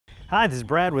Hi, this is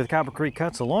Brad with Copper Creek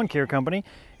Cuts, a lawn care company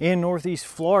in Northeast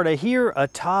Florida, here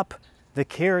atop the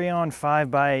Carry-On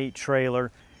 5x8 trailer,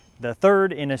 the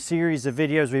third in a series of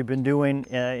videos we've been doing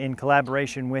in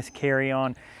collaboration with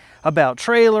Carry-On about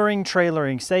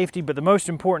trailering safety. But the most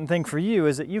important thing for you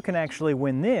is that you can actually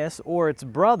win this or its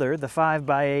brother, the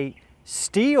 5x8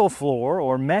 steel floor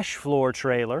or mesh floor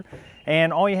trailer.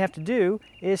 And all you have to do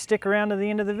is stick around to the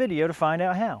end of the video to find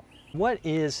out how. What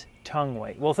is tongue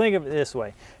weight? Well, think of it this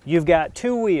way. You've got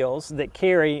two wheels that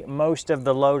carry most of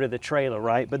the load of the trailer,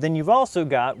 right? But then you've also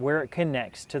got where it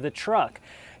connects to the truck.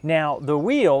 Now, the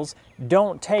wheels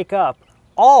don't take up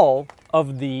all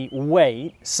of the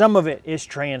weight. Some of it is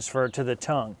transferred to the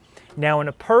tongue. Now, in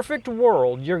a perfect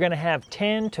world, you're going to have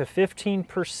 10 to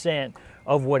 15%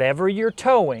 of whatever you're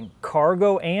towing,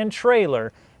 cargo and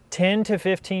trailer, 10 to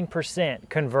 15%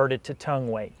 converted to tongue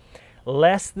weight.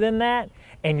 Less than that,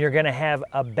 and you're going to have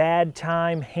a bad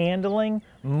time handling.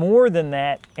 More than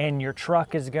that, and your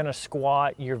truck is going to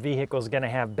squat, your vehicle is going to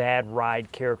have bad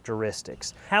ride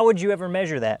characteristics. How would you ever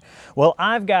measure that? Well,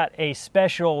 I've got a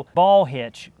special ball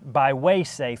hitch by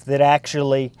WaySafe that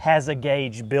actually has a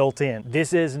gauge built in.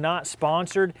 This is not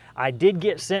sponsored. I did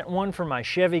get sent one for my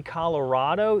Chevy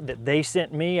Colorado that they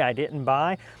sent me, I didn't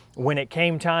buy. When it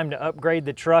came time to upgrade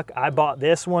the truck, I bought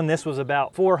this one. This was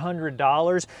about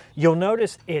 $400. You'll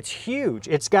notice it's huge.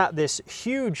 It's got this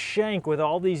huge shank with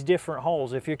all these different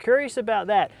holes. If you're curious about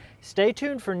that, stay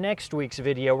tuned for next week's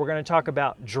video. We're going to talk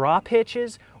about drop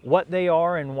hitches, what they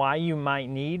are and why you might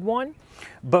need one.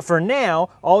 But for now,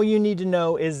 all you need to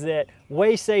know is that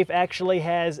WaySafe actually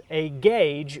has a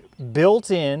gauge built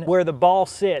in where the ball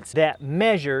sits that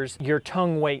measures your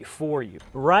tongue weight for you.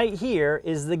 Right here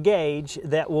is the gauge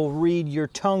that will read your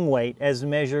tongue weight as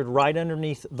measured right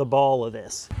underneath the ball of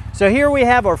this. So here we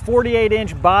have our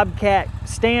 48-inch Bobcat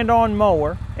stand-on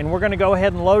mower, and we're going to go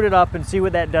ahead and load it up and see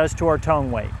what that does to our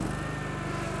tongue weight.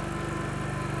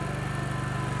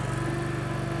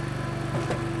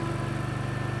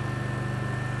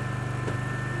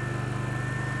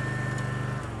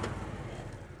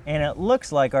 And it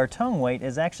looks like our tongue weight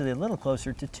is actually a little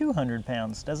closer to 200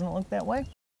 pounds. Doesn't it look that way?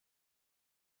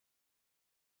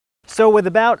 So with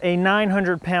about a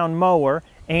 900-pound mower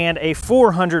and a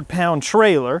 400-pound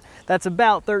trailer, that's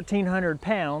about 1,300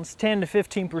 pounds. 10 to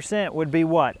 15% would be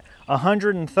what?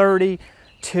 130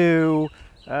 to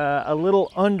a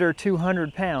little under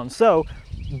 200 pounds. So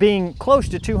being close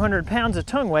to 200 pounds of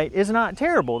tongue weight is not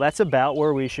terrible. That's about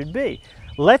where we should be.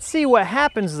 Let's see what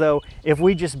happens though if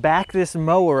we just back this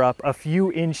mower up a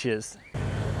few inches.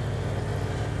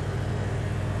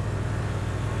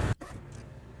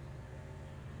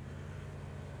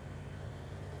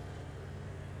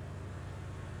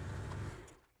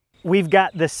 We've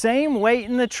got the same weight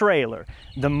in the trailer.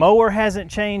 The mower hasn't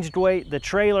changed weight, the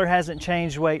trailer hasn't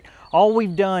changed weight. All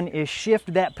we've done is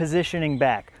shift that positioning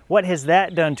back. What has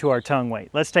that done to our tongue weight?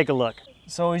 Let's take a look.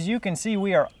 So as you can see,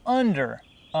 we are under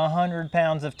 100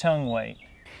 pounds of tongue weight.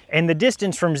 And the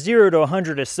distance from 0 to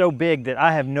 100 is so big that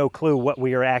I have no clue what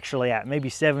we are actually at, maybe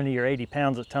 70 or 80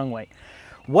 pounds of tongue weight.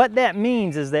 What that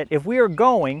means is that if we are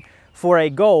going for a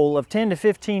goal of 10 to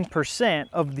 15%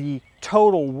 of the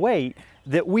total weight,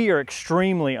 that we are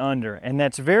extremely under. And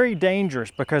that's very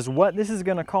dangerous, because what this is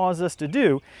going to cause us to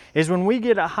do is when we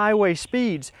get at highway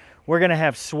speeds, we're going to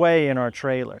have sway in our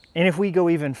trailer. And if we go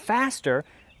even faster,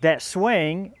 that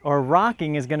swaying or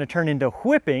rocking is going to turn into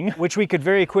whipping, which we could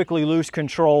very quickly lose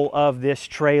control of this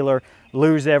trailer,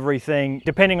 lose everything.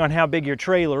 Depending on how big your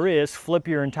trailer is, flip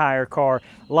your entire car.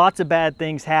 Lots of bad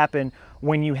things happen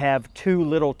when you have too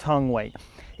little tongue weight.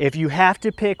 If you have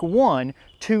to pick one,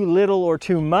 too little or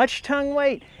too much tongue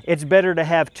weight, it's better to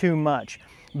have too much.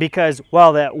 Because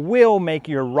while that will make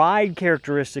your ride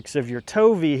characteristics of your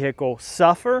tow vehicle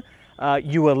suffer,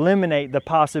 you eliminate the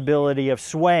possibility of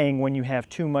swaying when you have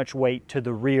too much weight to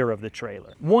the rear of the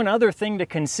trailer. One other thing to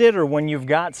consider when you've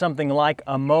got something like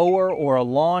a mower or a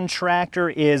lawn tractor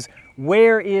is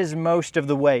where is most of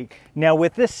the weight? Now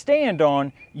with this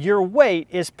stand-on, your weight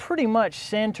is pretty much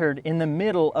centered in the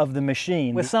middle of the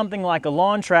machine. With something like a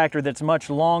lawn tractor that's much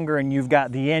longer and you've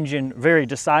got the engine very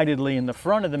decidedly in the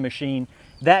front of the machine,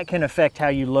 that can affect how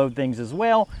you load things as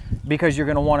well, because you're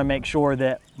going to want to make sure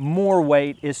that more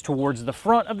weight is towards the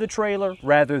front of the trailer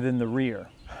rather than the rear.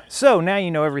 So now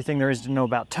you know everything there is to know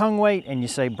about tongue weight, and you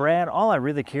say, Brad, all I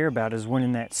really care about is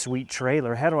winning that sweet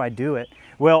trailer. How do I do it?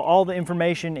 Well, all the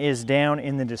information is down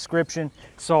in the description.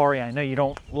 Sorry, I know you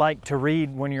don't like to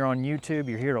read when you're on YouTube.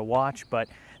 You're here to watch, but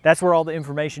that's where all the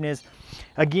information is.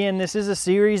 Again, this is a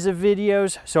series of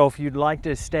videos, so if you'd like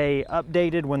to stay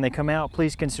updated when they come out,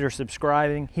 please consider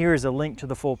subscribing. Here is a link to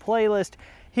the full playlist,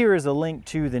 here is a link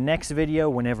to the next video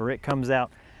whenever it comes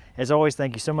out. As always,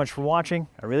 thank you so much for watching.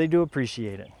 I really do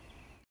appreciate it.